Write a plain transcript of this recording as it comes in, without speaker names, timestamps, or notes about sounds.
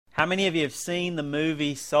How many of you have seen the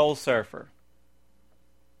movie Soul Surfer?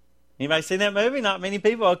 Anybody seen that movie? Not many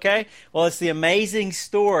people, okay. Well, it's the amazing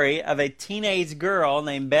story of a teenage girl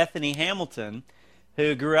named Bethany Hamilton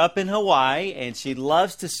who grew up in Hawaii, and she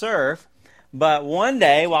loves to surf. But one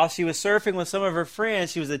day, while she was surfing with some of her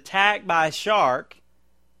friends, she was attacked by a shark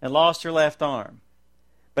and lost her left arm.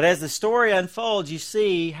 But as the story unfolds, you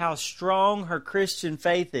see how strong her Christian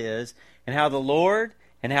faith is, and how the Lord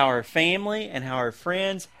and how her family and how her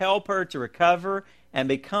friends help her to recover and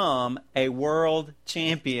become a world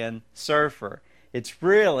champion surfer. It's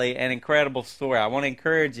really an incredible story. I want to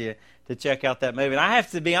encourage you to check out that movie. And I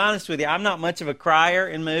have to be honest with you, I'm not much of a crier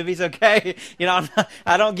in movies, okay?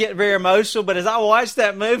 I don't get very emotional, but as I watched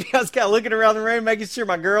that movie, I was kind of looking around the room, making sure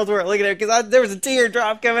my girls weren't looking at it, because there was a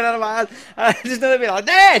teardrop coming out of my eyes. I just know they'd be like,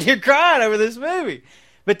 Dad, you're crying over this movie.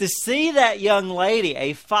 But to see that young lady,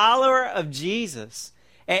 a follower of Jesus,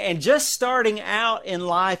 and just starting out in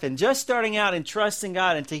life and just starting out in trusting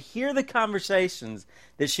God, and to hear the conversations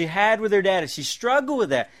that she had with her dad, and she struggled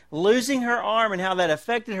with that, losing her arm, and how that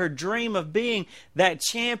affected her dream of being that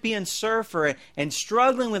champion surfer, and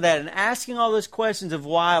struggling with that and asking all those questions of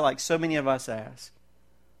why, like so many of us ask.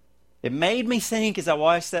 It made me think as I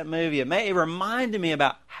watched that movie, it reminded me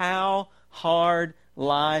about how hard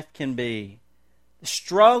life can be. The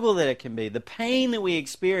struggle that it can be, the pain that we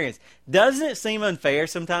experience. Doesn't it seem unfair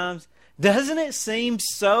sometimes? Doesn't it seem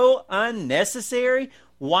so unnecessary?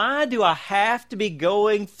 Why do I have to be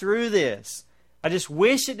going through this? I just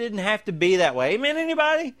wish it didn't have to be that way. Amen,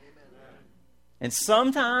 anybody? Amen. And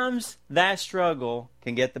sometimes that struggle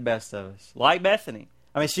can get the best of us. Like Bethany.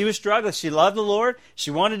 I mean, she was struggling. She loved the Lord.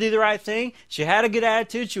 She wanted to do the right thing. She had a good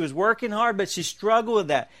attitude. She was working hard, but she struggled with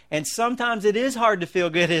that. And sometimes it is hard to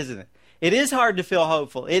feel good, isn't it? It is hard to feel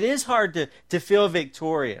hopeful. It is hard to feel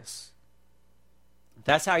victorious. If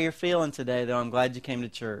that's how you're feeling today, though, I'm glad you came to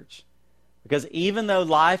church. Because even though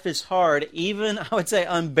life is hard, even, I would say,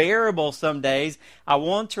 unbearable some days, I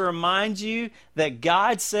want to remind you that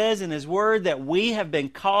God says in His Word that we have been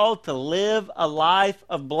called to live a life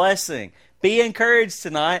of blessing. Be encouraged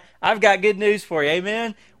tonight. I've got good news for you.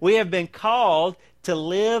 Amen? We have been called to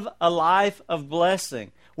live a life of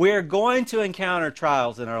blessing. We are going to encounter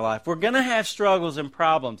trials in our life. We're going to have struggles and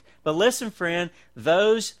problems. But listen, friend,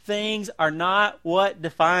 those things are not what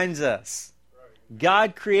defines us.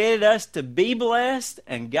 God created us to be blessed,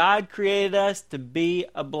 and God created us to be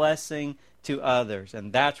a blessing to others.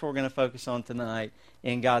 And that's what we're going to focus on tonight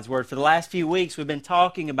in God's Word. For the last few weeks, we've been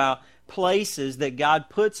talking about places that God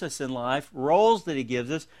puts us in life, roles that He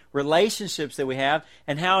gives us, relationships that we have,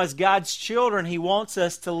 and how as God's children, He wants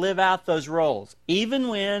us to live out those roles, even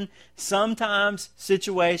when sometimes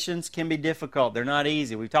situations can be difficult. They're not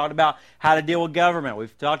easy. We've talked about how to deal with government.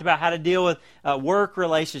 We've talked about how to deal with work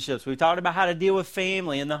relationships. We've talked about how to deal with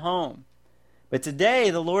family in the home. But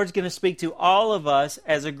today, the Lord's going to speak to all of us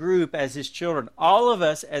as a group, as His children. All of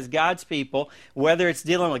us as God's people, whether it's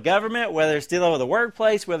dealing with government, whether it's dealing with the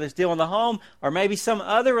workplace, whether it's dealing with the home, or maybe some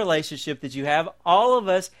other relationship that you have, all of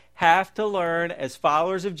us have to learn as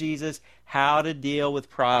followers of Jesus how to deal with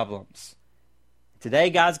problems. Today,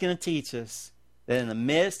 God's going to teach us that in the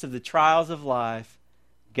midst of the trials of life,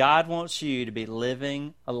 God wants you to be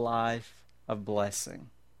living a life of blessing.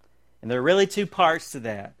 And there are really two parts to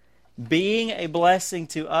that. Being a blessing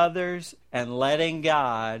to others and letting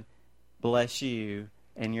God bless you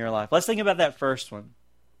in your life. Let's think about that first one.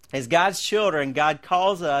 As God's children, God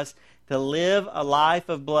calls us to live a life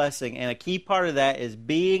of blessing, and a key part of that is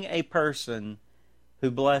being a person who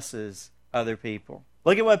blesses other people.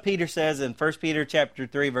 Look at what Peter says in 1 Peter chapter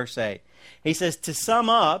 3, verse 8. He says, to sum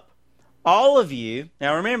up, all of you,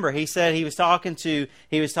 now remember, he said he was talking to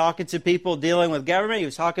people dealing with government, he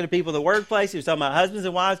was talking to people in the workplace, he was talking about husbands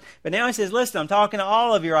and wives, but now he says, listen, I'm talking to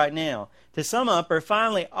all of you right now. To sum up, or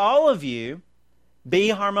finally, all of you, be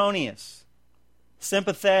harmonious,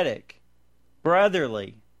 sympathetic,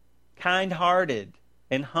 brotherly, kind-hearted,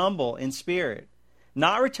 and humble in spirit,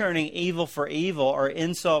 not returning evil for evil or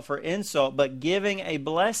insult for insult, but giving a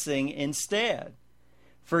blessing instead.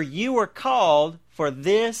 For you were called for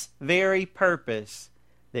this very purpose,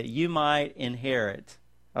 that you might inherit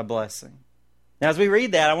a blessing. Now, as we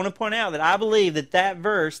read that, I want to point out that I believe that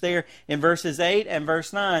verse there in verses 8 and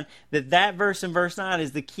verse 9, that verse in verse 9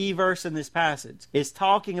 is the key verse in this passage. It's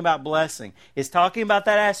talking about blessing. It's talking about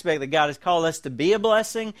that aspect that God has called us to be a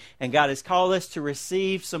blessing, and God has called us to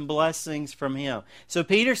receive some blessings from Him. So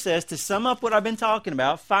Peter says, to sum up what I've been talking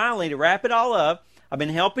about, finally, to wrap it all up, I've been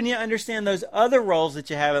helping you understand those other roles that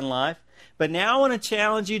you have in life, but now I want to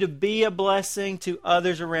challenge you to be a blessing to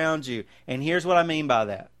others around you. And here's what I mean by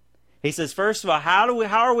that. He says, first of all, how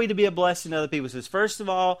are we to be a blessing to other people? He says, first of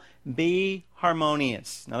all, be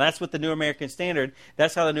harmonious. Now, that's what the New American Standard,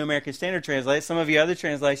 that's how the New American Standard translates. Some of you other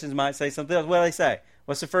translations might say something else. What do they say?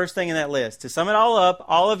 What's the first thing in that list? To sum it all up,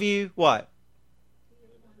 all of you, what?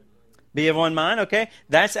 Be of one mind, okay?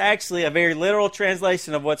 That's actually a very literal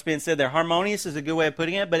translation of what's being said there. Harmonious is a good way of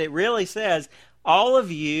putting it, but it really says, all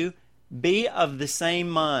of you be of the same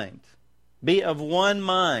mind. Be of one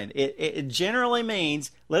mind. It generally means,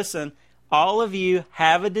 listen, all of you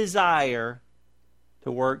have a desire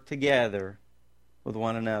to work together with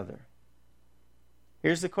one another.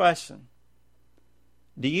 Here's the question.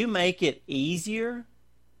 Do you make it easier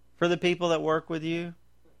for the people that work with you?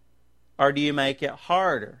 Or do you make it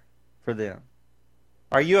harder for them?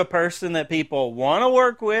 Are you a person that people want to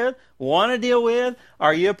work with, want to deal with?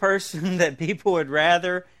 Are you a person that people would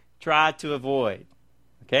rather try to avoid?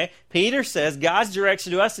 Okay? Peter says God's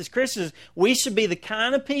direction to us as Christians, we should be the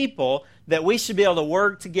kind of people that we should be able to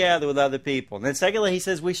work together with other people. And then secondly, he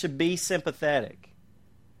says we should be sympathetic.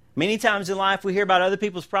 Many times in life we hear about other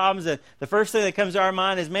people's problems and the first thing that comes to our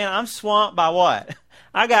mind is, man, I'm swamped by what?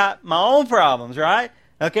 I got my own problems, right?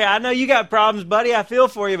 Okay, I know you got problems, buddy. I feel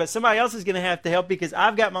for you, but somebody else is going to have to help because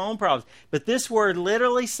I've got my own problems. But this word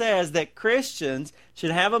literally says that Christians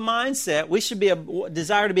should have a mindset. We should be a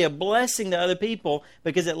desire to be a blessing to other people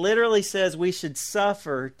because it literally says we should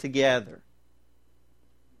suffer together.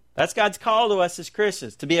 That's God's call to us as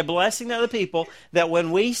Christians, to be a blessing to other people, that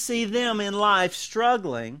when we see them in life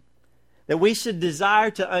struggling, that we should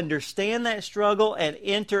desire to understand that struggle and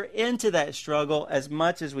enter into that struggle as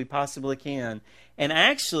much as we possibly can. And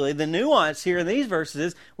actually, the nuance here in these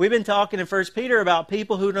verses is, we've been talking in 1 Peter about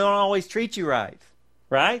people who don't always treat you right.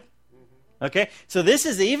 Right? Okay? So this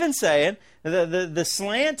is even saying, the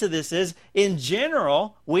slant to this is, in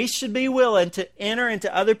general, we should be willing to enter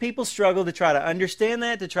into other people's struggle, to try to understand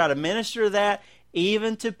that, to try to minister that,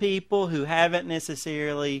 even to people who haven't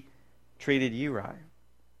necessarily treated you right.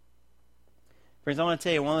 Friends, I want to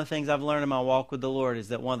tell you, one of the things I've learned in my walk with the Lord is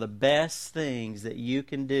that one of the best things that you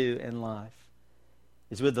can do in life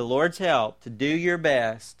is, with the Lord's help, to do your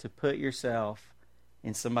best to put yourself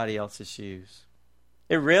in somebody else's shoes.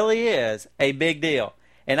 It really is a big deal.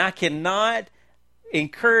 And I cannot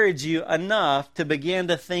encourage you enough to begin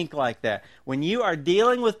to think like that. When you are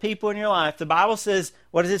dealing with people in your life, the Bible says,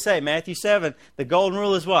 what does it say? Matthew 7, the golden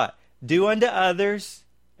rule is what? Do unto others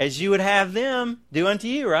as you would have them do unto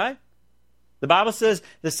you, right? The Bible says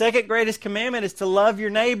the second greatest commandment is to love your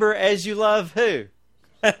neighbor as you love who?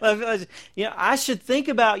 I should think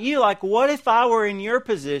about you like, what if I were in your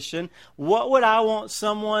position? What would I want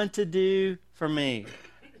someone to do for me?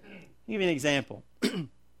 I'll give you an example.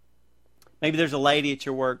 Maybe there's a lady at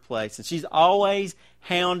your workplace and she's always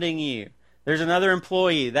hounding you. There's another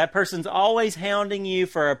employee. That person's always hounding you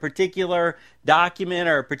for a particular document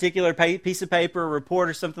or a particular piece of paper, report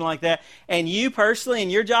or something like that. And you personally, in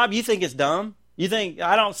your job, you think it's dumb. You think,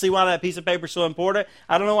 I don't see why that piece of paper is so important.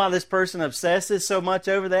 I don't know why this person obsesses so much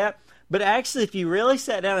over that. But actually, if you really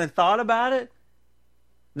sat down and thought about it,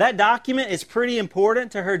 that document is pretty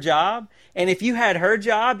important to her job. And if you had her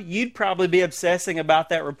job, you'd probably be obsessing about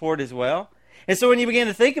that report as well. And so when you begin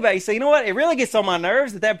to think about it, you say, you know what? It really gets on my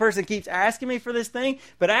nerves that person keeps asking me for this thing.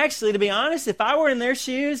 But actually, to be honest, if I were in their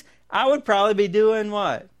shoes, I would probably be doing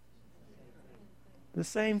what? The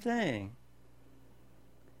same thing.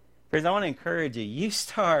 Friends, I want to encourage you. You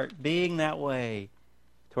start being that way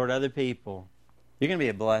toward other people, you're going to be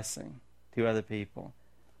a blessing to other people.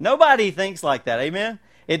 Nobody thinks like that. Amen?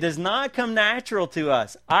 It does not come natural to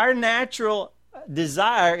us. Our natural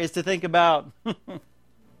desire is to think about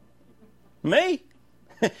me.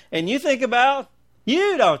 And you think about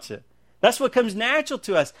you, don't you? That's what comes natural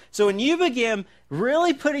to us. So when you begin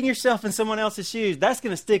really putting yourself in someone else's shoes, that's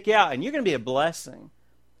going to stick out and you're going to be a blessing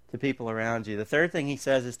to people around you. The third thing he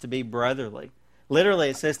says is to be brotherly. Literally,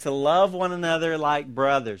 it says to love one another like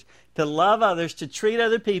brothers. To love others, to treat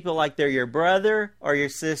other people like they're your brother or your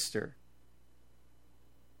sister.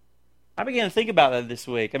 I began to think about that this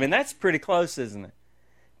week. I mean, that's pretty close, isn't it?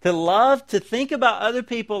 To love, to think about other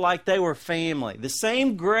people like they were family. The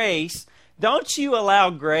same grace. Don't you allow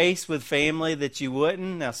grace with family that you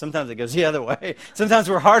wouldn't? Now, sometimes it goes the other way. Sometimes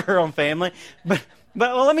we're harder on family. But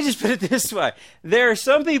well, let me just put it this way. There are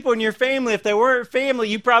some people in your family, if they weren't family,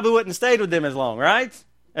 you probably wouldn't have stayed with them as long, right?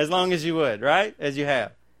 As long as you would, right? As you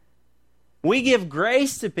have. We give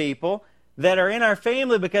grace to people that are in our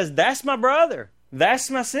family because that's my brother. That's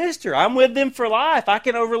my sister. I'm with them for life. I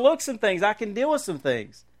can overlook some things. I can deal with some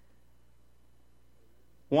things.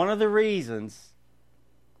 One of the reasons,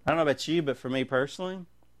 I don't know about you, but for me personally,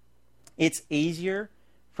 it's easier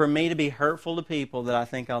for for me to be hurtful to people that I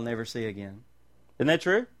think I'll never see again. Isn't that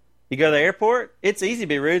true? You go to the airport, it's easy to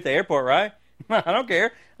be rude at the airport, right? I don't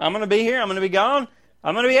care. I'm going to be here. I'm going to be gone.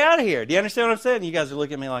 I'm going to be out of here. Do you understand what I'm saying? You guys are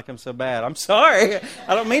looking at me like I'm so bad. I'm sorry.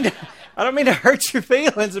 I don't mean to hurt your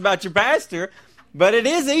feelings about your pastor, but it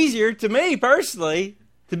is easier to me personally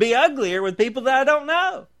to be uglier with people that I don't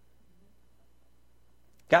know.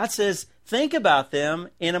 God says, think about them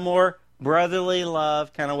in a more brotherly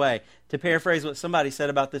love kind of way. To paraphrase what somebody said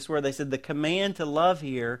about this word, they said the command to love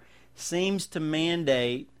here seems to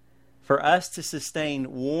mandate for us to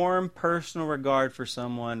sustain warm personal regard for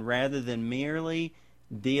someone rather than merely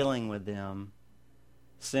dealing with them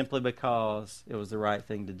simply because it was the right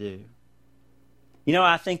thing to do. You know,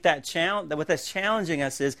 I think that what that's challenging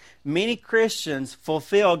us is many Christians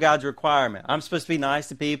fulfill God's requirement. I'm supposed to be nice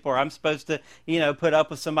to people, or I'm supposed to, put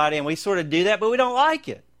up with somebody, and we sort of do that, but we don't like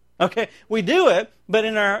it. Okay, we do it, but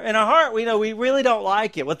in our heart, we know we really don't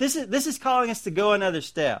like it. Well, this is calling us to go another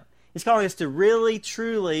step. It's calling us to really,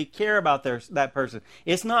 truly care about that person.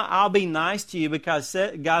 It's not, I'll be nice to you because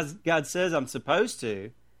God says I'm supposed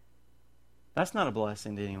to. That's not a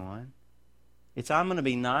blessing to anyone. It's, I'm going to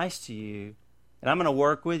be nice to you, and I'm going to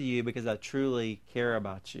work with you because I truly care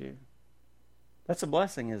about you. That's a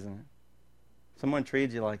blessing, isn't it? Someone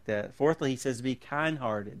treats you like that. Fourthly, he says be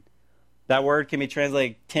kind-hearted. That word can be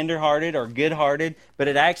translated tender-hearted or good-hearted, but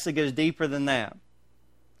it actually goes deeper than that.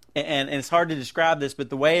 And it's hard to describe this, but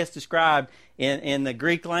the way it's described in the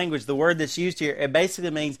Greek language, the word that's used here, it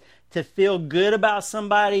basically means to feel good about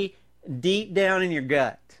somebody deep down in your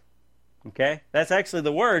gut. Okay? That's actually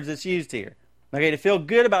the words that's used here. Okay, to feel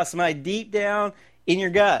good about somebody deep down in your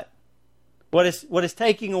gut. What it's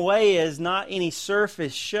taking away is not any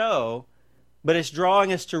surface show, but it's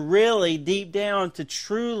drawing us to really deep down to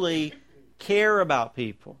truly care about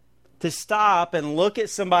people. To stop and look at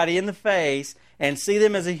somebody in the face and see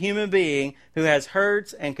them as a human being who has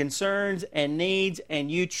hurts and concerns and needs, and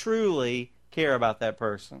you truly care about that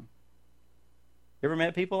person. You ever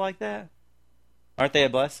met people like that? Aren't they a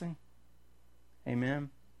blessing? Amen.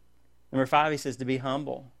 Number 5, he says to be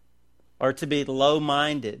humble or to be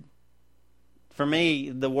low-minded. For me,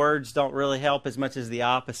 the words don't really help as much as the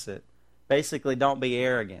opposite. Basically, don't be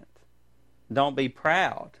arrogant. Don't be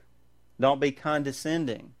proud. Don't be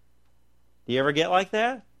condescending. Do you ever get like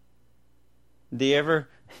that? Do you ever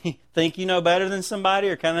think you know better than somebody,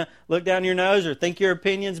 or kind of look down your nose, or think your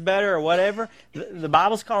opinion's better, or whatever? The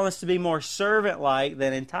Bible's calling us to be more servant-like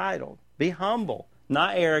than entitled. Be humble,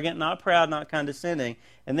 not arrogant, not proud, not condescending.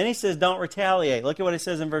 And then he says, don't retaliate. Look at what it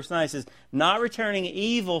says in verse 9. It says, not returning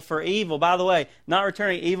evil for evil. By the way, not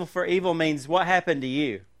returning evil for evil means what happened to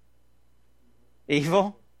you?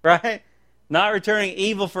 Evil, right? Not returning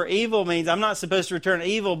evil for evil means I'm not supposed to return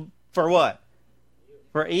evil for what?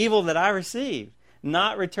 For evil that I received.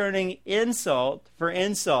 Not returning insult for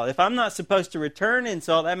insult. If I'm not supposed to return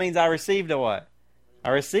insult, that means I received a what? I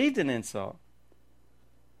received an insult.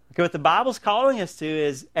 Okay, what the Bible's calling us to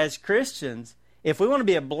is, as Christians, if we want to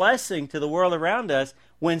be a blessing to the world around us,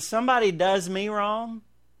 when somebody does me wrong,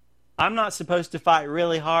 I'm not supposed to fight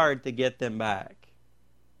really hard to get them back.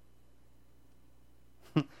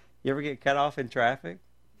 You ever get cut off in traffic?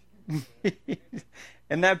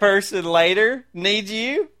 And that person later needs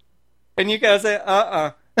you? And you gotta say,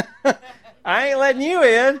 I ain't letting you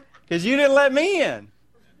in because you didn't let me in.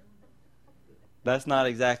 That's not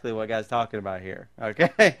exactly what God's talking about here.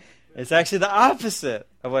 Okay? It's actually the opposite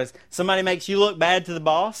of what somebody makes you look bad to the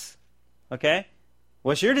boss. Okay?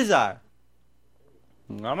 What's your desire?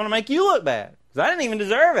 I'm going to make you look bad because I didn't even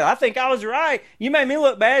deserve it. I think I was right. You made me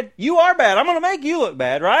look bad. You are bad. I'm going to make you look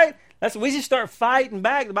bad, right? We just start fighting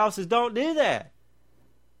back. The Bible says don't do that.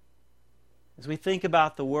 As we think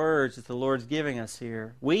about the words that the Lord's giving us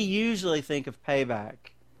here, we usually think of payback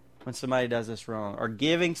when somebody does us wrong or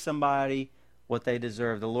giving somebody what they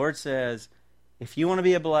deserve. The Lord says, if you want to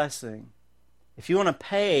be a blessing, if you want to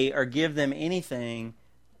pay or give them anything,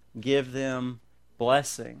 give them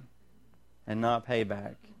blessing and not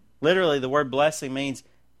payback. Literally, the word blessing means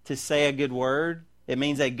to say a good word. It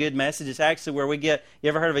means a good message. It's actually where we get, you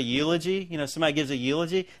ever heard of a eulogy? You know, somebody gives a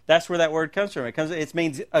eulogy. That's where that word comes from. It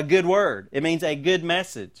means a good word. It means a good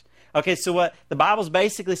message. Okay, so what the Bible's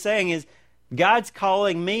basically saying is, God's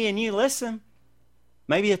calling me and you, listen,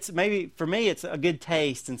 maybe for me it's a good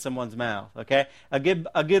taste in someone's mouth, okay? A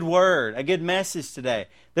good word, a good message today.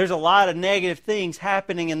 There's a lot of negative things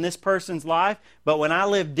happening in this person's life, but when I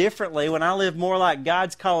live differently, when I live more like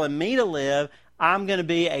God's calling me to live, I'm going to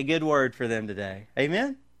be a good word for them today.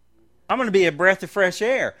 Amen? I'm going to be a breath of fresh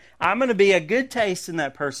air. I'm going to be a good taste in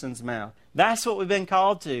that person's mouth. That's what we've been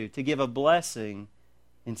called to give a blessing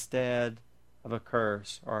instead of a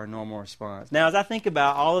curse or a normal response. Now, as I think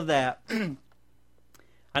about all of that,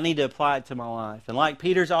 I need to apply it to my life. And like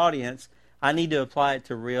Peter's audience, I need to apply it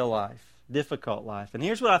to real life, difficult life. And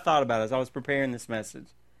here's what I thought about as I was preparing this message.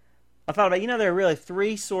 I thought about, there are really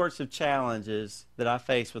three sorts of challenges that I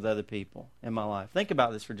face with other people in my life. Think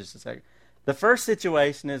about this for just a second. The first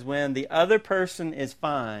situation is when the other person is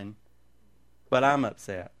fine, but I'm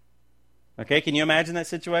upset. Okay, can you imagine that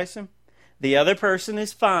situation? The other person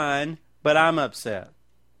is fine, but I'm upset.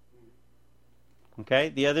 Okay,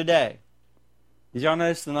 the other day, did y'all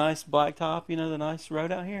notice the nice blacktop, the nice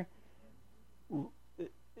road out here?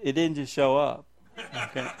 It didn't just show up.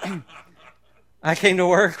 Okay. I came to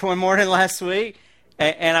work one morning last week,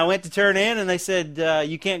 and I went to turn in, and they said,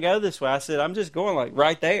 you can't go this way. I said, I'm just going like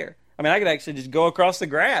right there. I mean, I could actually just go across the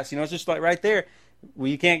grass. It's just like right there. Well,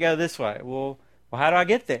 you can't go this way. Well, how do I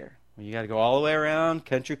get there? Well, you got to go all the way around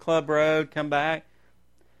Country Club Road, come back.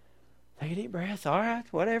 Take a deep breath. All right,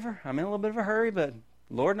 whatever. I'm in a little bit of a hurry, but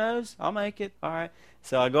Lord knows I'll make it. All right.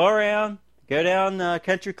 So I go around, go down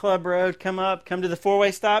Country Club Road, come to the four-way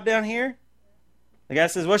stop down here. The guy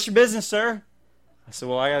says, what's your business, sir? I said,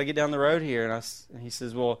 well, I got to get down the road here. And he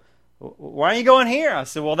says, well, why are you going here? I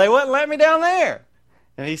said, well, they wouldn't let me down there.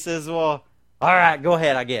 And he says, well, all right, go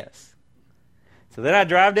ahead, I guess. So then I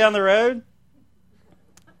drive down the road,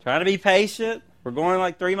 trying to be patient. We're going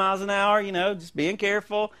like 3 miles an hour, just being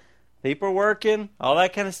careful. People are working, all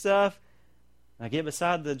that kind of stuff. I get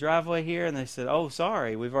beside the driveway here, and they said, oh,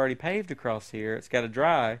 sorry, we've already paved across here. It's got to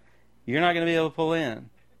dry. You're not going to be able to pull in.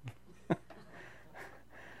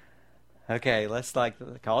 Okay, let's call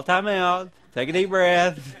a timeout, take a deep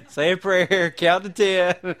breath, say a prayer, count to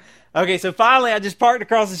 10. Okay, so finally I just parked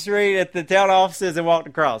across the street at the town offices and walked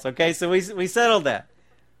across. Okay, so we settled that.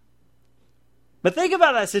 But think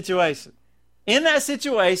about that situation. In that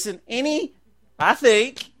situation, any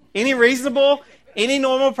reasonable, any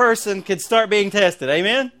normal person could start being tested.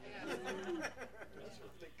 Amen?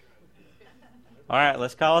 All right,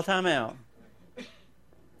 let's call a timeout.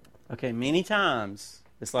 Okay, many times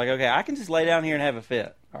it's like, okay, I can just lay down here and have a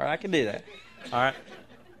fit. All right, I can do that. All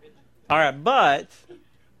right, but,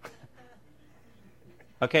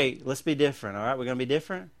 okay, let's be different. All right, we're going to be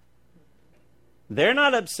different. They're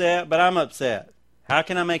not upset, but I'm upset. How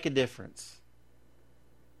can I make a difference?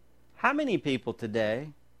 How many people today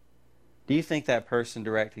do you think that person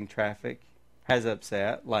directing traffic has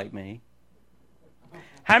upset, like me?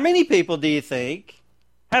 How many people do you think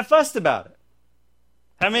have fussed about it?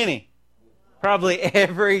 How many? Probably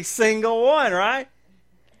every single one, right?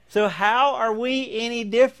 So how are we any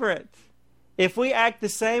different if we act the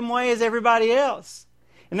same way as everybody else?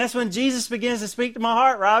 And that's when Jesus begins to speak to my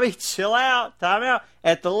heart. Robbie, chill out, time out.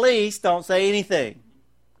 At the least, don't say anything.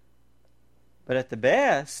 But at the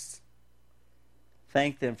best,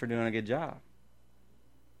 thank them for doing a good job.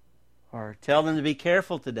 Or tell them to be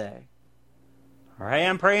careful today. Or, hey,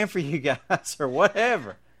 I'm praying for you guys, or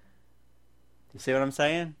whatever. You see what I'm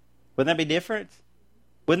saying? Wouldn't that be different?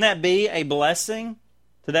 Wouldn't that be a blessing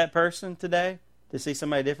to that person today? To see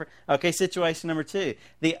somebody different? Okay, situation number 2.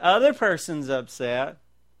 The other person's upset,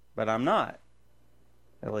 but I'm not.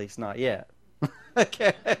 At least not yet.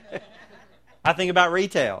 Okay. I think about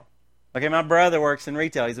retail. Okay, my brother works in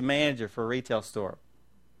retail. He's a manager for a retail store.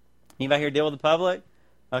 Anybody here deal with the public?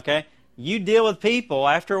 Okay. You deal with people,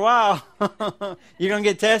 after a while, you're going to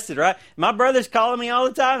get tested, right? My brother's calling me all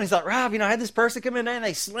the time. He's like, Rob, I had this person come in there and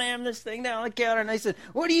they slammed this thing down on the counter and they said,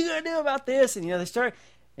 what are you going to do about this? And, they start,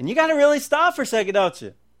 and you got to really stop for a second, don't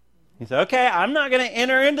you? He said, okay, I'm not going to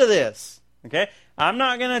enter into this. Okay? I'm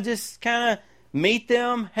not going to just kind of meet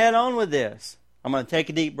them head on with this. I'm going to take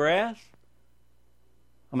a deep breath.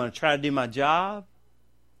 I'm going to try to do my job.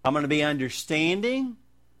 I'm going to be understanding.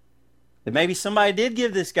 That maybe somebody did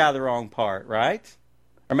give this guy the wrong part, right?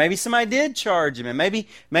 Or maybe somebody did charge him. And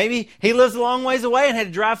maybe he lives a long ways away and had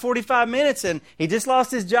to drive 45 minutes and he just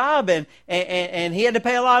lost his job and he had to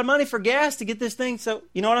pay a lot of money for gas to get this thing. So,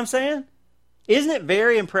 you know what I'm saying? Isn't it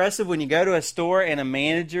very impressive when you go to a store and a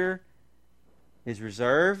manager is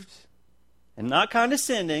reserved and not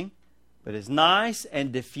condescending, but is nice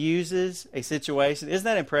and diffuses a situation? Isn't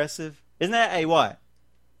that impressive? Isn't that a what?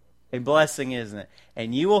 A blessing, isn't it?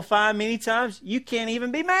 And you will find many times you can't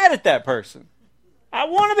even be mad at that person. I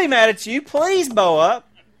want to be mad at you. Please bow up.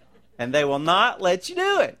 And they will not let you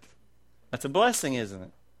do it. That's a blessing, isn't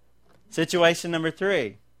it? Situation number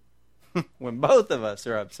 3. When both of us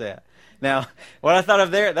are upset. Now, what I thought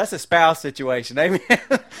of there, that's a spouse situation. Amen?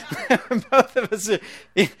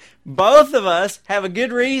 Both of us have a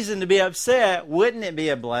good reason to be upset. Wouldn't it be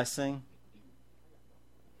a blessing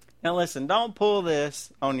Now listen, don't pull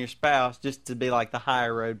this on your spouse just to be like the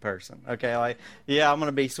higher road person. Okay, like, yeah, I'm going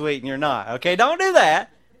to be sweet and you're not. Okay, don't do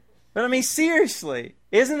that. But I mean, seriously,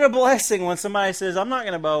 isn't it a blessing when somebody says, I'm not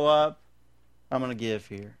going to bow up, I'm going to give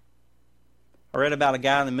here? I read about a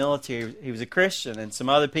guy in the military. He was a Christian, and some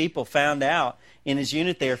other people found out in his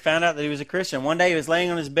unit there, found out that he was a Christian. One day he was laying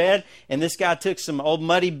on his bed, and this guy took some old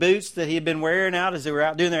muddy boots that he had been wearing out as they were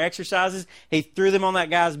out doing their exercises. He threw them on that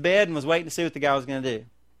guy's bed and was waiting to see what the guy was going to do.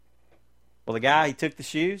 Well, the guy, he took the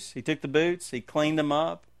shoes, he took the boots, he cleaned them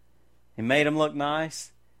up, he made them look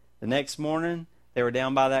nice. The next morning, they were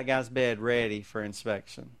down by that guy's bed ready for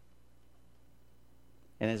inspection.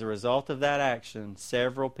 And as a result of that action,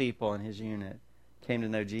 several people in his unit came to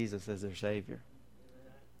know Jesus as their Savior.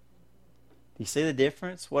 Do you see the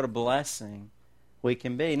difference? What a blessing we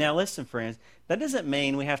can be. Now listen, friends, that doesn't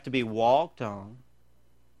mean we have to be walked on.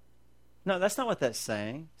 No, that's not what that's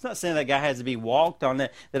saying. It's not saying that guy has to be walked on,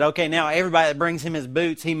 that okay, now everybody that brings him his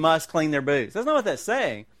boots, he must clean their boots. That's not what that's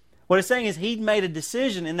saying. What it's saying is he'd made a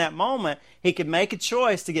decision in that moment. He could make a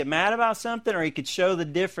choice to get mad about something, or he could show the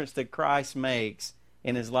difference that Christ makes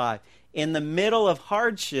in his life. In the middle of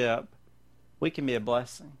hardship, we can be a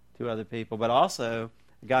blessing to other people, but also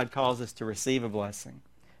God calls us to receive a blessing.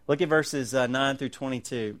 Look at verses 9 through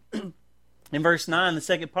 22. In verse 9, the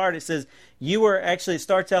second part, it says, it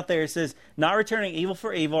starts out there, it says, not returning evil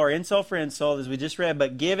for evil or insult for insult, as we just read,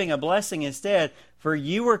 but giving a blessing instead, for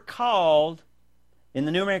you were called, in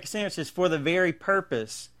the New American Standard, it says, for the very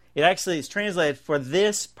purpose. It actually is translated, for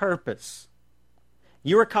this purpose.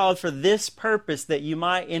 You were called for this purpose, that you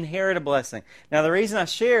might inherit a blessing. Now, the reason I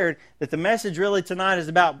shared that the message really tonight is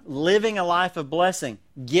about living a life of blessing,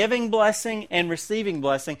 giving blessing and receiving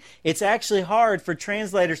blessing. It's actually hard for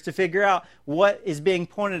translators to figure out what is being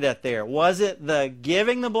pointed at there. Was it the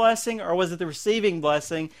giving the blessing, or was it the receiving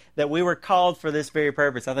blessing that we were called for this very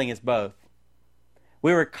purpose? I think it's both.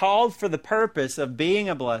 We were called for the purpose of being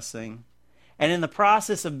a blessing, and in the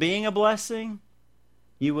process of being a blessing,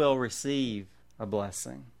 you will receive a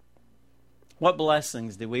blessing. What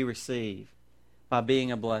blessings do we receive by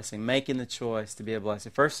being a blessing, making the choice to be a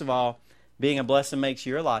blessing? First of all, being a blessing makes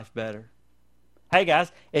your life better. Hey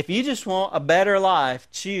guys, if you just want a better life,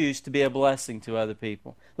 choose to be a blessing to other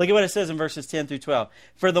people. Look at what it says in verses 10 through 12.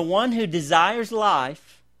 For the one who desires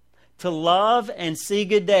life, to love and see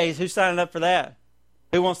good days, who's signing up for that?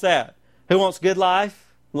 Who wants that? Who wants good life?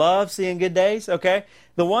 Love, seeing good days? Okay.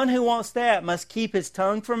 The one who wants that must keep his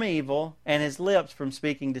tongue from evil and his lips from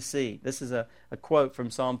speaking deceit. This is a quote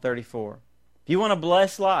from Psalm 34. If you want a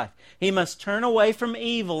blessed life, he must turn away from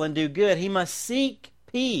evil and do good. He must seek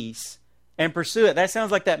peace and pursue it. That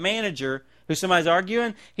sounds like that manager who somebody's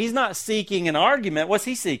arguing. He's not seeking an argument. What's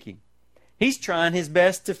he seeking? He's trying his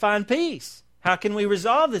best to find peace. How can we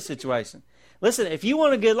resolve this situation? Listen, if you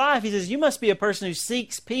want a good life, he says, you must be a person who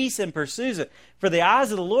seeks peace and pursues it. For the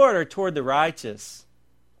eyes of the Lord are toward the righteous.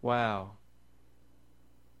 Wow.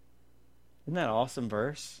 Isn't that an awesome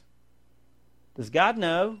verse? Does God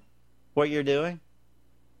know what you're doing?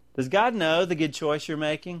 Does God know the good choice you're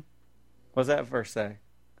making? What does that verse say?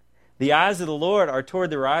 The eyes of the Lord are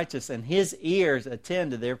toward the righteous, and his ears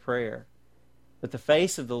attend to their prayer. But the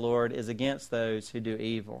face of the Lord is against those who do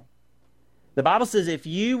evil. The Bible says if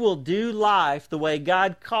you will do life the way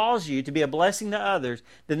God calls you to be a blessing to others,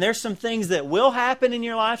 then there's some things that will happen in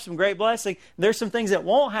your life, some great blessing. There's some things that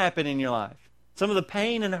won't happen in your life. Some of the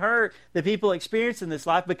pain and hurt that people experience in this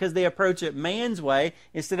life because they approach it man's way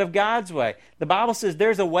instead of God's way. The Bible says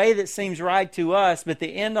there's a way that seems right to us, but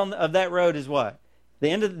the end of that road is what? The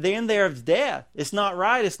end there is death. It's not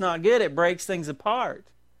right. It's not good. It breaks things apart.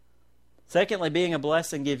 Secondly, being a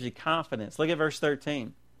blessing gives you confidence. Look at verse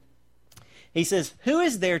 13. He says, who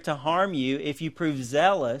is there to harm you if you prove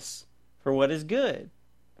zealous for what is good?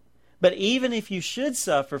 But even if you should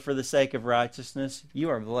suffer for the sake of righteousness, you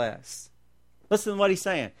are blessed. Listen to what he's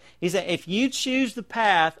saying. He said, if you choose the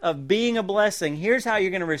path of being a blessing, here's how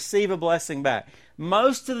you're going to receive a blessing back.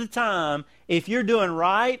 Most of the time, if you're doing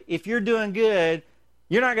right, if you're doing good,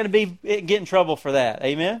 you're not going to get in trouble for that.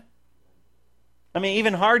 Amen? I mean,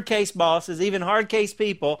 even hard case bosses, even hard case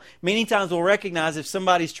people, many times will recognize if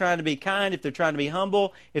somebody's trying to be kind, if they're trying to be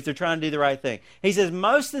humble, if they're trying to do the right thing. He says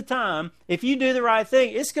most of the time, if you do the right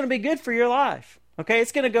thing, it's going to be good for your life. Okay?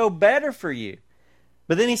 It's going to go better for you.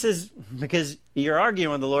 But then he says, because you're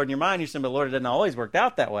arguing with the Lord in your mind, you're saying, but Lord, it doesn't always work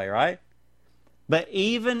out that way, right? But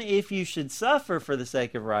even if you should suffer for the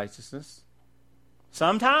sake of righteousness,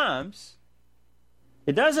 sometimes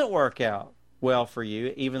it doesn't work out well for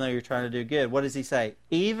you, even though you're trying to do good. What does he say?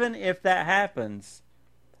 Even if that happens,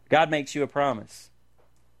 God makes you a promise.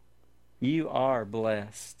 You are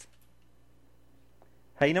blessed.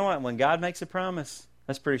 Hey, you know what? When God makes a promise,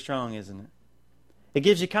 that's pretty strong, isn't it? It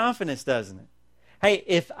gives you confidence, doesn't it? Hey,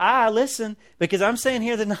 if I listen, because I'm saying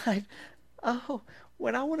here tonight, oh,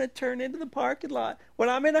 when I want to turn into the parking lot, when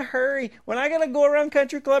I'm in a hurry, when I got to go around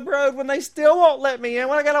Country Club Road, when they still won't let me in,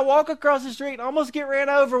 when I got to walk across the street and almost get ran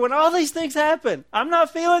over, when all these things happen, I'm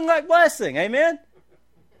not feeling like blessing. Amen?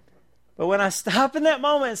 But when I stop in that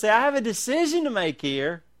moment and say, I have a decision to make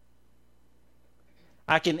here,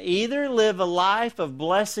 I can either live a life of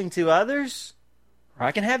blessing to others, or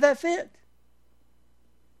I can have that fit.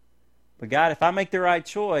 But God, if I make the right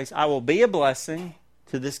choice, I will be a blessing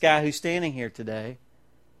to this guy who's standing here today.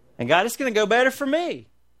 And God, it's going to go better for me.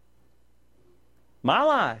 My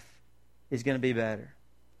life is going to be better.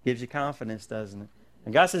 Gives you confidence, doesn't it?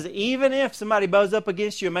 And God says, even if somebody bows up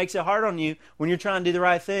against you and makes it hard on you when you're trying to do the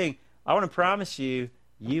right thing, I want to promise you,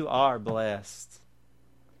 you are blessed.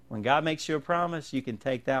 When God makes you a promise, you can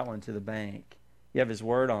take that one to the bank. You have His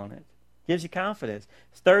word on it. Gives you confidence.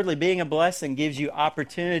 Thirdly, being a blessing gives you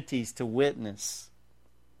opportunities to witness.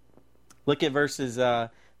 Look at the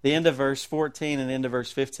end of verse 14 and the end of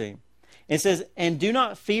verse 15. It says, and do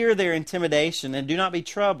not fear their intimidation and do not be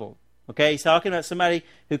troubled. Okay, he's talking about somebody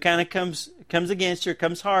who kind of comes against you,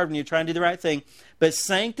 comes hard when you're trying to do the right thing. But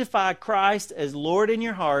sanctify Christ as Lord in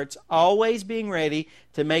your hearts, always being ready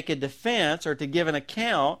to make a defense or to give an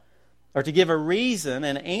account or to give a reason,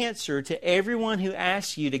 an answer to everyone who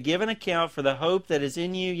asks you to give an account for the hope that is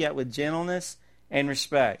in you, yet with gentleness and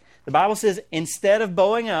respect. The Bible says, instead of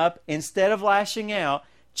bowing up, instead of lashing out,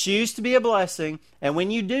 choose to be a blessing. And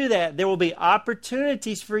when you do that, there will be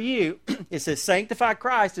opportunities for you. It says, sanctify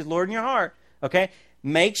Christ as Lord in your heart. Okay?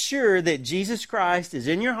 Make sure that Jesus Christ is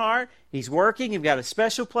in your heart. He's working. You've got a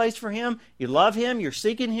special place for Him. You love Him. You're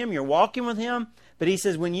seeking Him. You're walking with Him. But He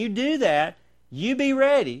says, when you do that, you be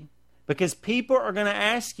ready, because people are going to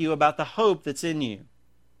ask you about the hope that's in you.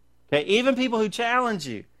 Okay? Even people who challenge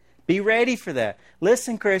you. Be ready for that.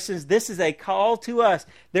 Listen, Christians, this is a call to us.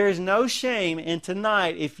 There is no shame in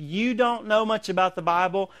tonight if you don't know much about the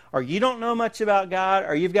Bible, or you don't know much about God,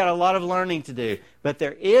 or you've got a lot of learning to do. But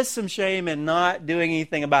there is some shame in not doing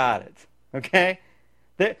anything about it. Okay?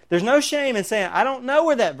 There's no shame in saying, I don't know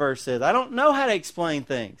where that verse is. I don't know how to explain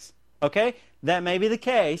things. Okay? That may be the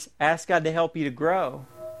case. Ask God to help you to grow.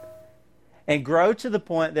 And grow to the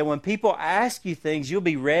point that when people ask you things, you'll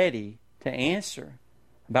be ready to answer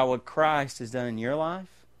about what Christ has done in your life.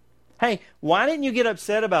 Hey, why didn't you get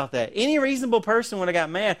upset about that? Any reasonable person would have got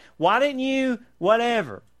mad. Why didn't you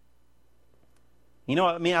whatever? You know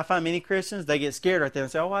what I mean? I find many Christians, they get scared right there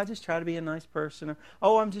and say, oh, I just try to be a nice person. Or,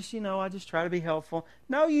 oh, I just try to be helpful.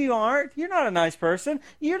 No, you aren't. You're not a nice person.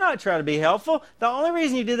 You're not trying to be helpful. The only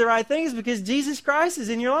reason you did the right thing is because Jesus Christ is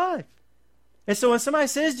in your life. And so when somebody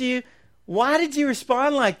says to you, why did you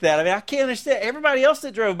respond like that? I mean, I can't understand. Everybody else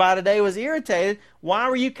that drove by today was irritated. Why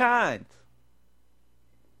were you kind?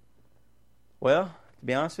 Well, to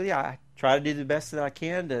be honest with you, I try to do the best that I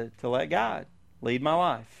can to let God lead my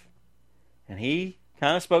life. And He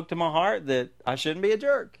kind of spoke to my heart that I shouldn't be a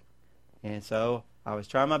jerk. And so I was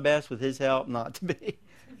trying my best with His help not to be.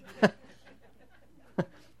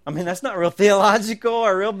 I mean, that's not real theological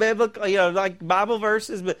or real biblical, like Bible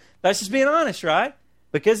verses, but that's just being honest, right?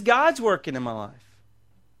 Because God's working in my life.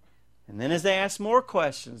 And then as they ask more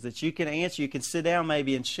questions that you can answer, you can sit down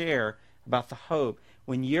maybe and share about the hope.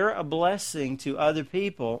 When you're a blessing to other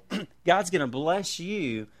people, God's going to bless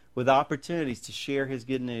you with opportunities to share His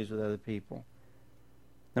good news with other people.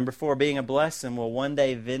 Number 4, being a blessing will one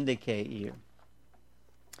day vindicate you.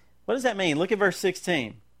 What does that mean? Look at verse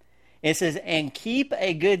 16. It says, and keep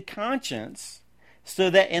a good conscience, so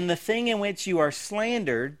that in the thing in which you are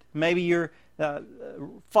slandered, maybe you're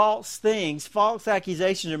false things, false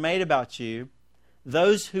accusations are made about you,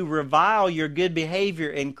 those who revile your good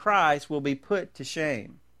behavior in Christ will be put to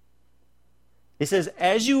shame. It says,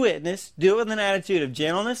 as you witness, do it with an attitude of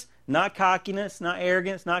gentleness, not cockiness, not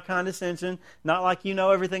arrogance, not condescension, not like you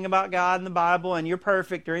know everything about God and the Bible and you're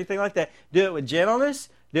perfect or anything like that. Do it with gentleness,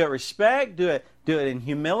 do it with respect, do it in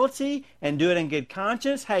humility, and do it in good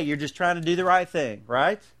conscience. Hey, you're just trying to do the right thing,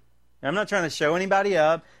 right? I'm not trying to show anybody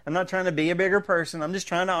up. I'm not trying to be a bigger person. I'm just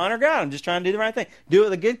trying to honor God. I'm just trying to do the right thing. Do it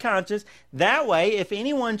with a good conscience. That way, if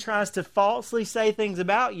anyone tries to falsely say things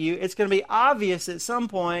about you, it's going to be obvious at some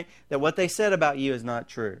point that what they said about you is not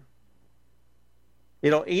true.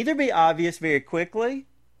 It'll either be obvious very quickly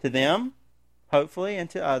to them, hopefully, and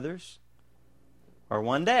to others, or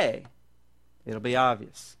one day it'll be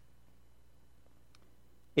obvious.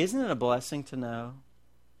 Isn't it a blessing to know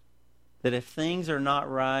that if things are not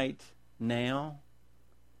right now,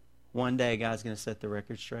 one day God's going to set the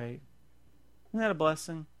record straight? Isn't that a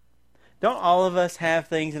blessing? Don't all of us have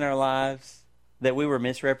things in our lives that we were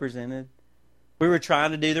misrepresented? We were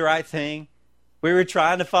trying to do the right thing. We were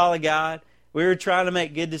trying to follow God. We were trying to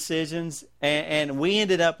make good decisions, and we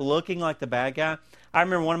ended up looking like the bad guy. I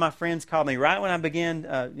remember one of my friends called me right when I began,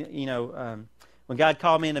 when God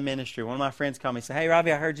called me into ministry. One of my friends called me and said, "Hey,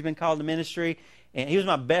 Robbie, I heard you've been called to ministry." And he was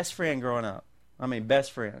my best friend growing up. I mean,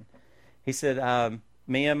 best friend. He said,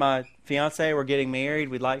 me and my fiance were getting married.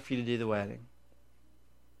 We'd like for you to do the wedding.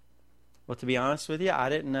 Well, to be honest with you, I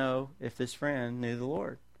didn't know if this friend knew the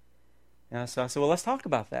Lord. And so I said, well, let's talk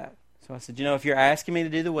about that. So I said, if you're asking me to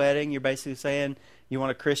do the wedding, you're basically saying you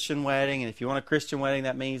want a Christian wedding. And if you want a Christian wedding,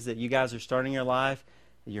 that means that you guys are starting your life.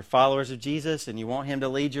 You're followers of Jesus and you want Him to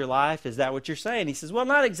lead your life. Is that what you're saying? He says, well,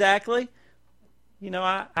 not exactly.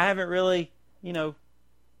 I haven't really,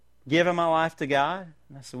 given my life to God.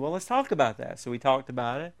 And I said, well, let's talk about that. So we talked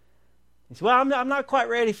about it. He said, well, I'm not quite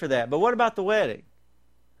ready for that. But what about the wedding?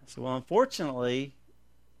 I said, well, unfortunately,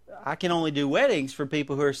 I can only do weddings for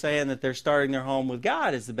people who are saying that they're starting their home with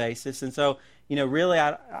God as the basis. And so, really,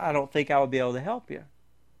 I don't think I would be able to help you.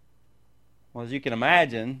 Well, as you can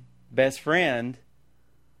imagine, best friend,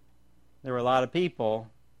 there were a lot of people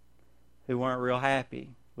who weren't real happy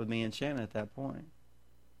with me and Shannon at that point.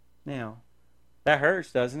 Now, that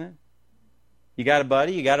hurts, doesn't it? You got a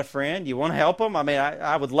buddy, you got a friend, you want to help them. I mean,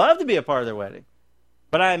 I would love to be a part of their wedding.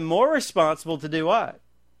 But I'm more responsible to do what?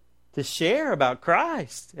 To share about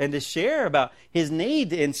Christ and to share about His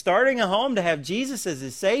need in starting a home to have Jesus as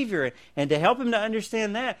His Savior and to help him to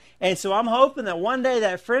understand that. And so I'm hoping that one day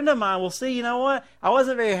that friend of mine will see, you know what? I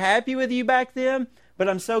wasn't very happy with you back then, but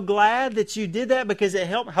I'm so glad that you did that because it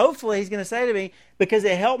helped. Hopefully he's going to say to me, because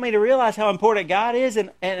it helped me to realize how important God is, and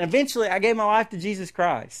eventually I gave my life to Jesus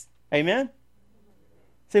Christ. Amen?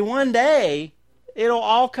 See, one day it'll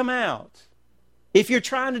all come out. If you're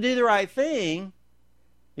trying to do the right thing,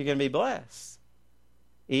 you're going to be blessed,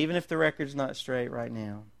 even if the record's not straight right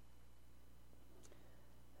now.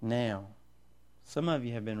 Now, some of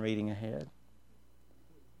you have been reading ahead.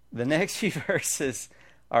 The next few verses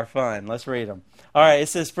are fun. Let's read them. All right, it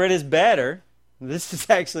says, for it is better. This is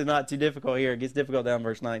actually not too difficult here. It gets difficult down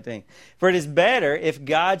verse 19. For it is better, if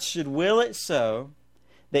God should will it so,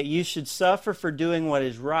 that you should suffer for doing what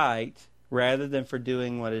is right rather than for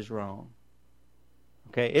doing what is wrong.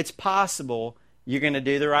 Okay, it's possible you're going to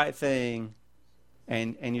do the right thing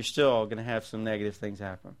and you're still going to have some negative things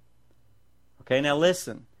happen. Okay, now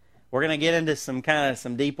listen. We're going to get into some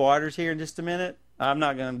deep waters here in just a minute. I'm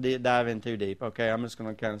not going to dive in too deep, okay? I'm just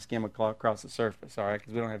going to kind of skim across the surface, all right,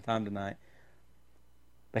 because we don't have time tonight.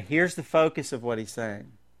 But here's the focus of what he's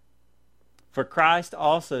saying. For Christ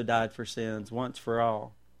also died for sins once for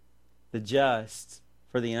all, the just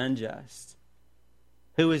for the unjust.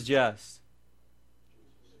 Who is just?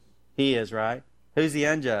 He is, right? Who's the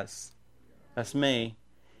unjust? That's me.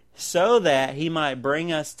 So that He might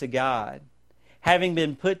bring us to God, having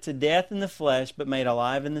been put to death in the flesh, but made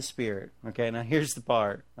alive in the Spirit. Okay, now here's the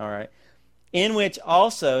part, all right. In which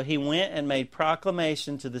also He went and made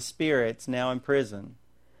proclamation to the spirits now in prison,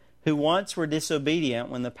 who once were disobedient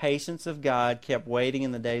when the patience of God kept waiting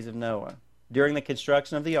in the days of Noah, during the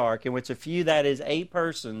construction of the ark, in which a few, that is, 8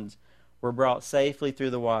 persons, were brought safely through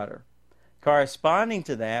the water. Corresponding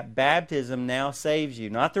to that, baptism now saves you.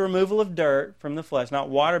 Not the removal of dirt from the flesh, not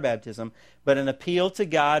water baptism, but an appeal to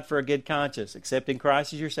God for a good conscience, accepting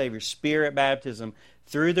Christ as your Savior, Spirit baptism,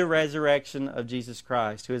 through the resurrection of Jesus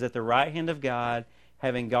Christ, who is at the right hand of God,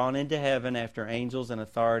 having gone into heaven after angels and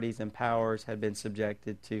authorities and powers had been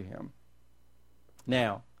subjected to Him.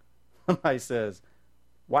 Now, somebody says,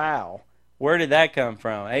 wow, where did that come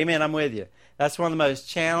from? Amen, I'm with you. That's one of the most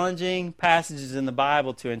challenging passages in the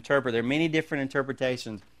Bible to interpret. There are many different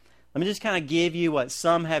interpretations. Let me just kind of give you what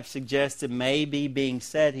some have suggested may be being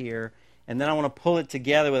said here, and then I want to pull it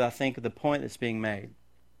together with, I think, the point that's being made.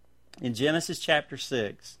 In Genesis chapter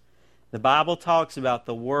 6, the Bible talks about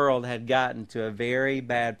the world had gotten to a very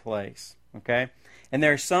bad place. Okay? And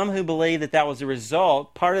there are some who believe that that was a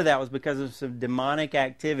result. Part of that was because of some demonic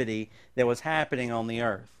activity that was happening on the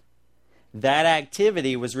earth. That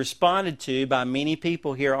activity was responded to by many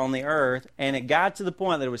people here on the earth, and it got to the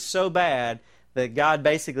point that it was so bad that God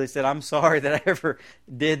basically said, I'm sorry that I ever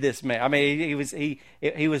did this, man. I mean,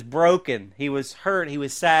 he was broken. He was hurt. He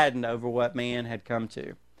was saddened over what man had come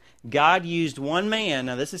to. God used one man.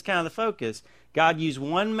 Now, this is kind of the focus. God used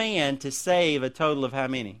one man to save a total of how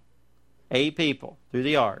many? 8 people through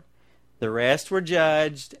the ark. The rest were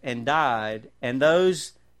judged and died, and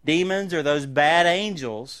those demons or those bad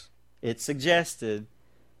angels, it's suggested,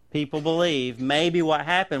 people believe, maybe what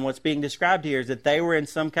happened, what's being described here, is that they were in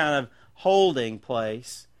some kind of holding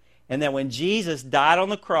place, And that when Jesus died on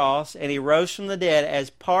the cross and he rose from the dead as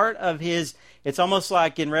part of his, it's almost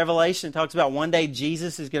like in Revelation it talks about one day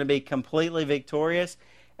Jesus is going to be completely victorious.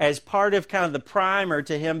 As part of kind of the primer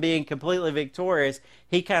to him being completely victorious,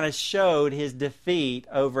 he kind of showed his defeat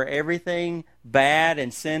over everything bad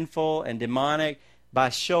and sinful and demonic by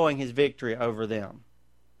showing his victory over them.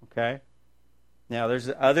 Okay? Now, there's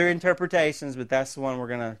other interpretations, but that's the one we're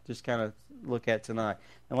going to just kind of look at tonight.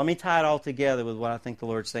 Now, let me tie it all together with what I think the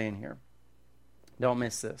Lord's saying here. Don't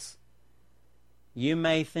miss this. You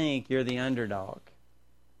may think you're the underdog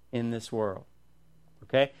in this world.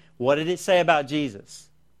 Okay? What did it say about Jesus?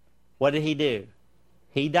 What did he do?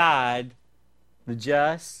 He died, the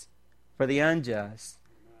just for the unjust.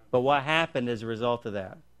 But what happened as a result of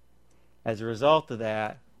that? As a result of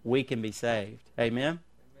that, we can be saved. Amen?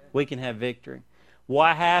 We can have victory.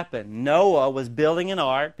 What happened? Noah was building an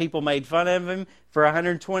ark. People made fun of him for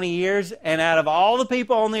 120 years. And out of all the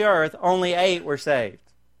people on the earth, only 8 were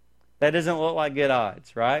saved. That doesn't look like good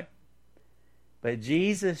odds, right? But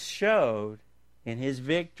Jesus showed in his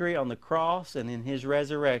victory on the cross and in his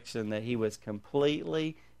resurrection that he was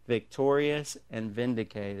completely victorious and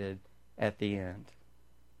vindicated at the end.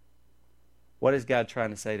 What is God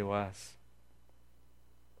trying to say to us?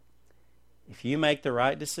 If you make the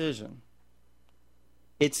right decision,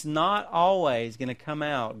 it's not always going to come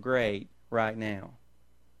out great right now.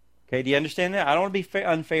 Okay, do you understand that? I don't want to be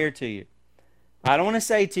unfair to you. I don't want to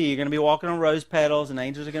say to you, you're going to be walking on rose petals and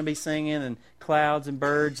angels are going to be singing and clouds and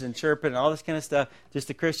birds and chirping and all this kind of stuff. Just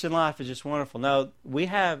the Christian life is just wonderful. No,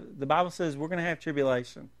 the Bible says we're going to have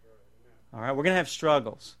tribulation. All right, we're going to have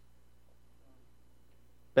struggles.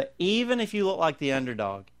 But even if you look like the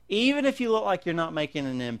underdog, even if you look like you're not making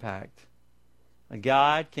an impact,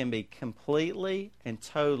 God can be completely and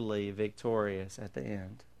totally victorious at the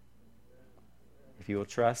end. If you will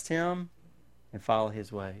trust Him and follow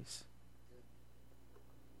His ways.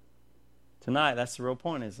 Tonight, that's the real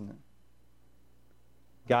point, isn't it?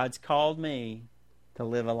 God's called me to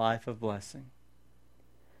live a life of blessing.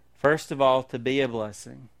 First of all, to be a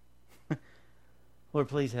blessing. Lord,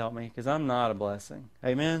 please help me, because I'm not a blessing.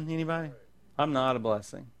 Amen? Anybody? I'm not a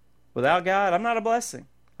blessing. Without God, I'm not a blessing.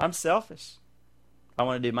 I'm selfish. I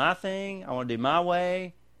want to do my thing. I want to do my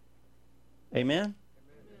way. Amen?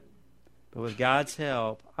 But with God's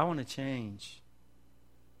help, I want to change.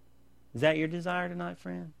 Is that your desire tonight,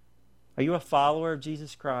 friend? Are you a follower of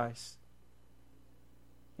Jesus Christ?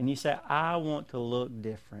 And you say, I want to look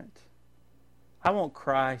different. I want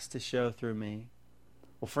Christ to show through me.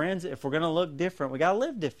 Well, friends, if we're going to look different, we got to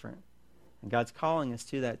live different. And God's calling us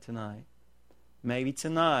to that tonight. Maybe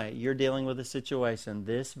tonight you're dealing with a situation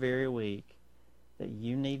this very week that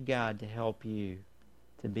you need God to help you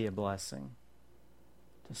to be a blessing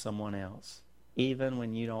to someone else, even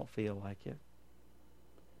when you don't feel like it.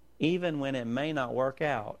 Even when it may not work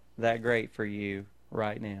out that great for you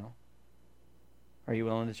right now. Are you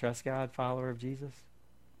willing to trust God, follower of Jesus?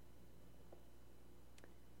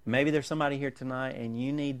 Maybe there's somebody here tonight and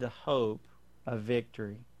you need the hope of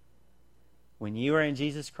victory. When you are in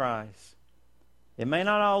Jesus Christ, it may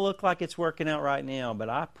not all look like it's working out right now, but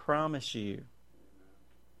I promise you,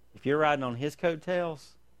 if you're riding on His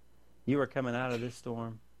coattails, you are coming out of this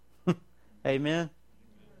storm. Amen?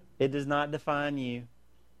 It does not define you.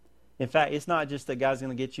 In fact, it's not just that God's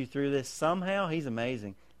going to get you through this. Somehow, He's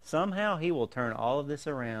amazing. Somehow, He will turn all of this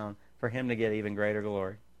around for Him to get even greater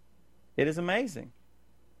glory. It is amazing.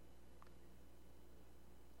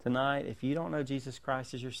 Tonight, if you don't know Jesus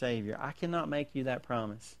Christ as your Savior, I cannot make you that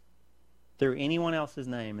promise through anyone else's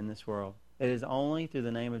name in this world. It is only through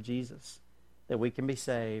the name of Jesus that we can be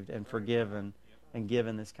saved and forgiven and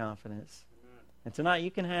given this confidence. And tonight you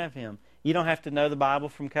can have Him. You don't have to know the Bible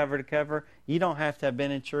from cover to cover. You don't have to have been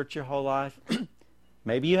in church your whole life.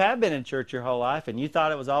 Maybe you have been in church your whole life and you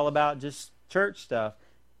thought it was all about just church stuff.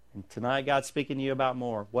 And tonight God's speaking to you about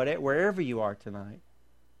more. Wherever you are tonight,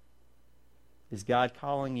 is God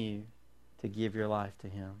calling you to give your life to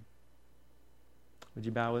Him? Would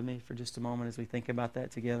you bow with me for just a moment as we think about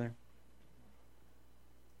that together?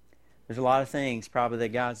 There's a lot of things probably that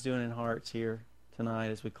God's doing in hearts here tonight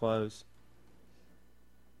as we close.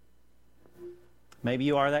 Maybe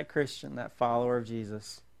you are that Christian, that follower of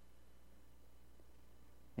Jesus.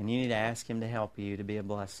 And you need to ask Him to help you to be a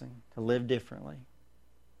blessing, to live differently.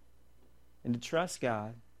 And to trust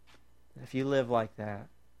God that if you live like that,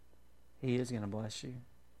 He is going to bless you.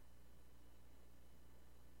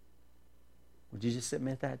 Would you just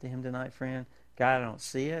admit that to Him tonight, friend? God, I don't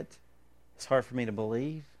see it. It's hard for me to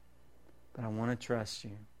believe, but I want to trust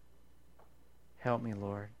You. Help me,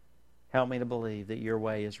 Lord. Help me to believe that Your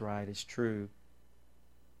way is right, is true,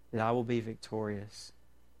 that I will be victorious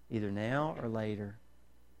either now or later,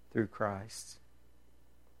 through Christ.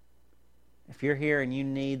 If you're here and you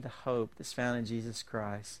need the hope that's found in Jesus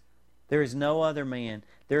Christ, there is no other man,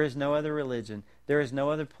 there is no other religion, there is no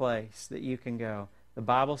other place that you can go. The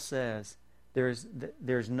Bible says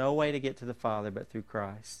there's no way to get to the Father but through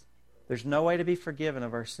Christ. There's no way to be forgiven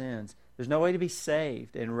of our sins. There's no way to be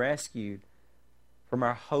saved and rescued from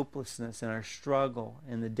our hopelessness and our struggle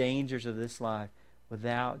and the dangers of this life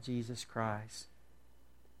without Jesus Christ.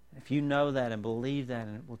 If you know that and believe that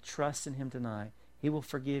and will trust in Him tonight, He will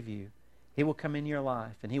forgive you. He will come into your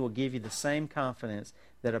life and He will give you the same confidence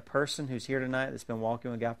that a person who's here tonight that's been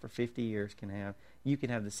walking with God for 50 years can have. You can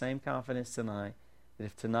have the same confidence tonight that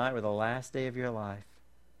if tonight were the last day of your life,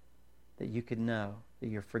 that you could know that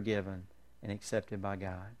you're forgiven and accepted by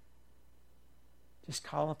God. Just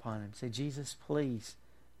call upon Him. Say, Jesus, please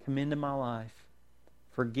come into my life.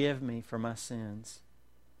 Forgive me for my sins.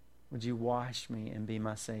 Would you wash me and be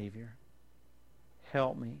my Savior?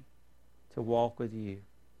 Help me to walk with you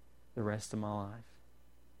the rest of my life.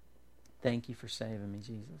 Thank you for saving me,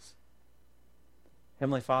 Jesus.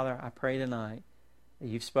 Heavenly Father, I pray tonight that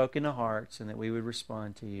you've spoken to hearts and that we would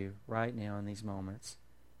respond to you right now in these moments.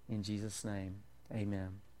 In Jesus' name,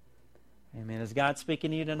 amen. Amen. Is God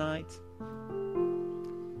speaking to you tonight?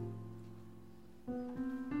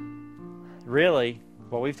 Really,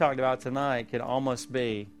 what we've talked about tonight could almost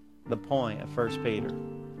be the point of 1 Peter.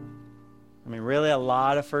 I mean, really a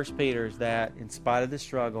lot of 1 Peter is that in spite of the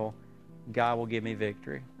struggle, God will give me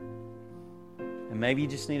victory. And maybe you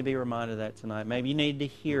just need to be reminded of that tonight. Maybe you need to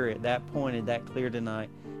hear it that pointed, that clear tonight.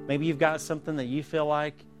 Maybe you've got something that you feel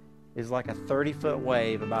like is like a 30-foot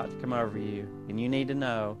wave about to come over you. And you need to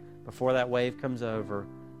know before that wave comes over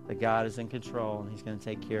that God is in control and He's going to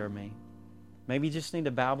take care of me. Maybe you just need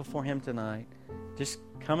to bow before Him tonight. Just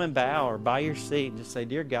come and bow or by your seat and just say,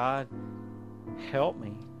 Dear God, help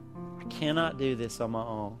me. I cannot do this on my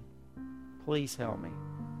own. Please help me.